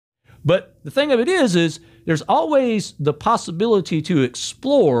But the thing of it is there's always the possibility to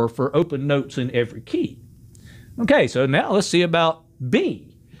explore for open notes in every key. Okay, so now let's see about B.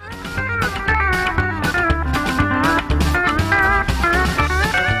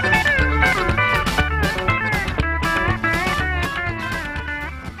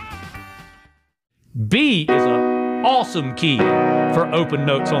 B is an awesome key for open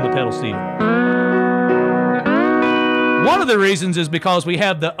notes on the pedal steel. One of the reasons is because we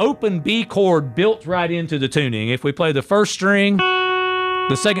have the open B chord built right into the tuning. If we play the first string,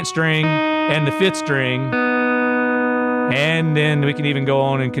 the second string, and the fifth string, and then we can even go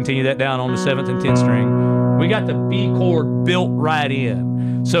on and continue that down on the 7th and 10th string, we got the B chord built right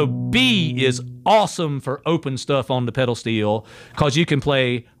in. So B is awesome for open stuff on the pedal steel because you can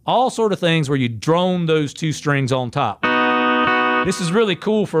play all sort of things where you drone those 2 strings on top. This is really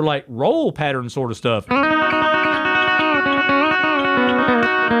cool for like roll pattern sort of stuff.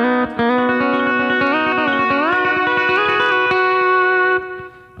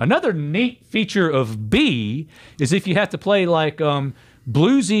 Another neat feature of B is if you have to play like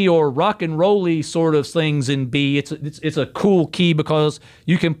bluesy or rock and rolly sort of things in B, it's a cool key because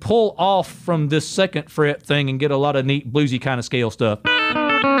you can pull off from this 2nd fret thing and get a lot of neat bluesy kind of scale stuff.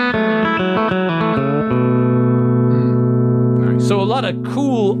 Nice. So a lot of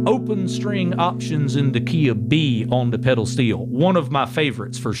cool open string options in the key of B on the pedal steel. One of my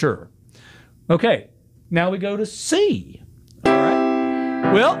favorites for sure. Okay, now we go to C. All right.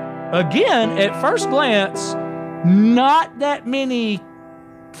 Well, again, at first glance, not that many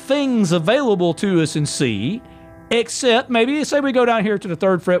things available to us in C, except maybe say we go down here to the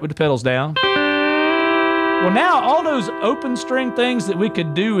 3rd fret with the pedals down. Well, now all those open string things that we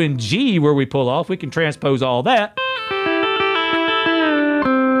could do in G where we pull off, we can transpose all that.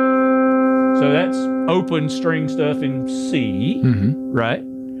 So that's open string stuff in C, right?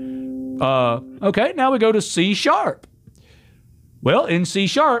 Okay, now we go to C sharp. Well, in C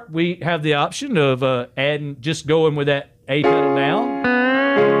sharp, we have the option of just going with that A pedal down.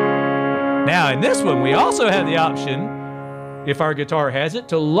 Now, in this one, we also have the option, if our guitar has it,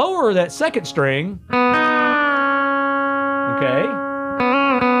 to lower that 2nd string. Okay.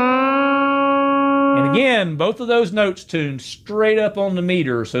 And again, both of those notes tuned straight up on the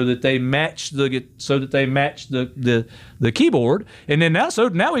meter so that they match the keyboard. And then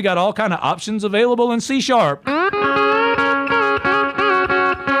now we got all kind of options available in C sharp.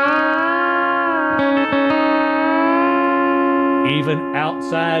 Even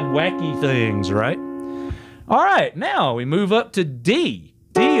outside wacky things, right? All right, now we move up to D.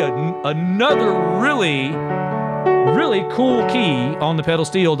 D, another really cool key on the pedal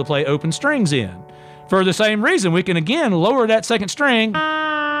steel to play open strings in. For the same reason, we can again lower that 2nd string.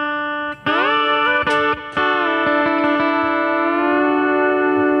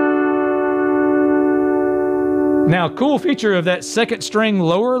 Now, cool feature of that 2nd string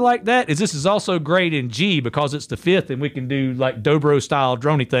lower like that is this is also great in G because it's the 5th and we can do like dobro style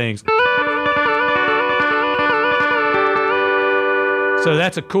droney things. So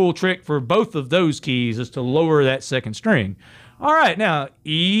that's a cool trick for both of those keys is to lower that 2nd string. All right, now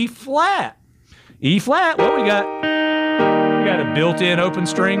E flat. E flat, what we got? We got a built-in open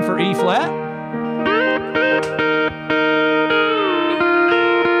string for E flat.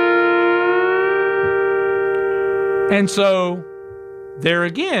 And so, there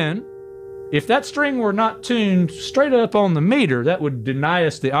again, if that string were not tuned straight up on the meter, that would deny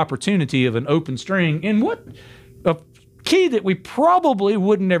us the opportunity of an open string in a key that we probably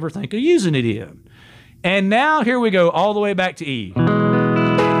wouldn't ever think of using it in. And now here we go all the way back to E.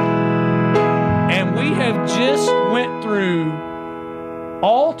 And we have just went through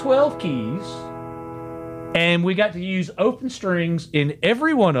all 12 keys, and we got to use open strings in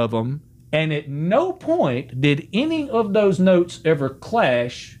every one of them. And at no point did any of those notes ever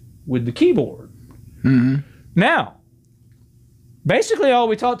clash with the keyboard. Now, basically all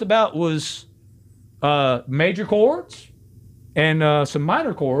we talked about was major chords and some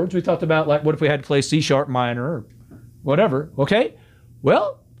minor chords. We talked about like what if we had to play C sharp minor or whatever. Okay,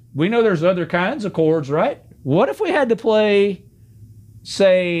 well, we know there's other kinds of chords, right? What if we had to play,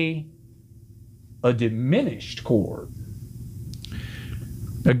 say, a diminished chord?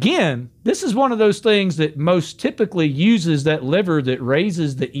 Again, this is one of those things that most typically uses that lever that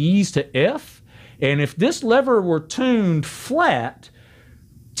raises the E's to F. And if this lever were tuned flat,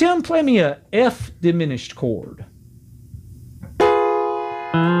 Tim, play me a F diminished chord. All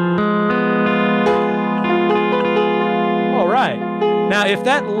right. Now, if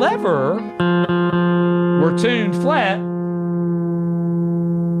that lever were tuned flat,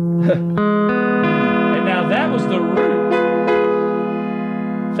 and now that was the root,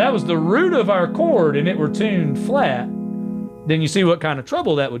 If that was the root of our chord and it were tuned flat, then you see what kind of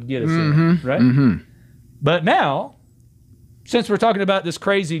trouble that would get us in, right? Mm-hmm. But now, since we're talking about this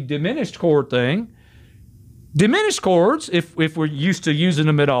crazy diminished chord thing, diminished chords, if we're used to using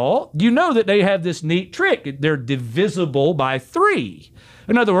them at all, you know that they have this neat trick. They're divisible by 3.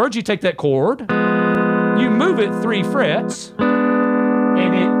 In other words, you take that chord, you move it 3 frets,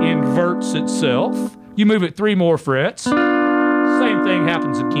 and it inverts itself. You move it 3 more frets, same thing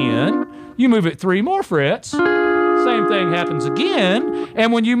happens again. You move it 3 more frets, same thing happens again.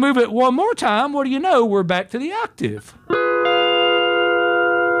 And when you move it 1 more time, what do you know? We're back to the octave.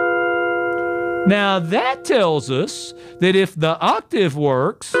 Now that tells us that if the octave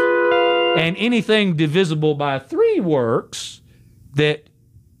works and anything divisible by 3 works, that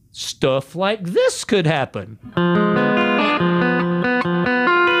stuff like this could happen.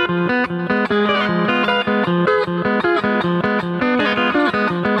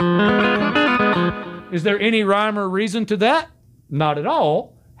 Is there any rhyme or reason to that? Not at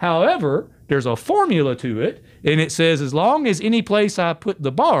all. However, there's a formula to it, and it says as long as any place I put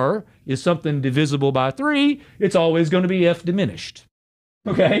the bar is something divisible by 3, it's always going to be F diminished.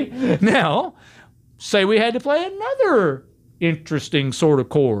 Okay? Now, say we had to play another interesting sort of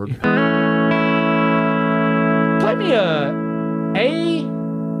chord. Play me a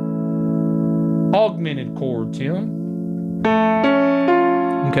augmented chord, Tim.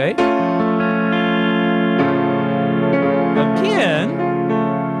 Okay? Again,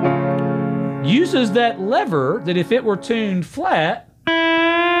 uses that lever that if it were tuned flat,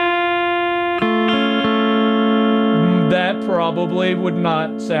 that probably would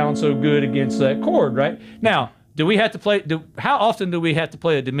not sound so good against that chord, right? Now, do we have to play, how often do we have to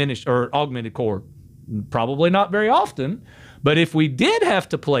play a diminished or augmented chord? Probably not very often, but if we did have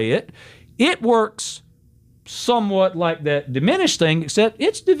to play it, it works somewhat like that diminished thing, except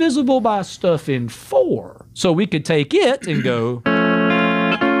it's divisible by stuff in 4. So we could take it and go, and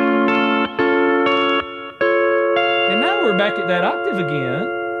now we're back at that octave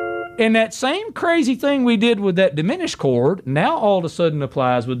again. And that same crazy thing we did with that diminished chord now all of a sudden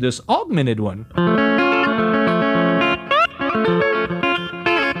applies with this augmented one.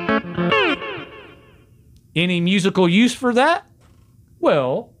 Any musical use for that?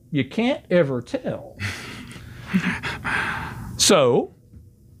 Well, you can't ever tell. So,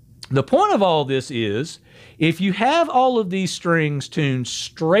 the point of all this is, if you have all of these strings tuned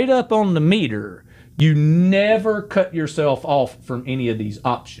straight up on the meter, you never cut yourself off from any of these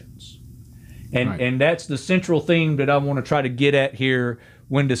options. And that's the central theme that I want to try to get at here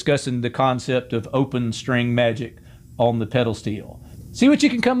when discussing the concept of open string magic on the pedal steel. See what you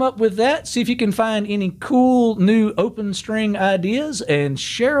can come up with that. See if you can find any cool new open string ideas and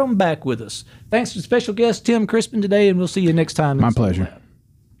share them back with us. Thanks to special guest Tim Crispin today, and we'll see you next time. My pleasure.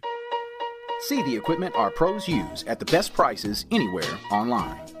 See the equipment our pros use at the best prices anywhere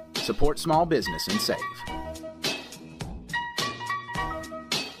online. Support small business and save.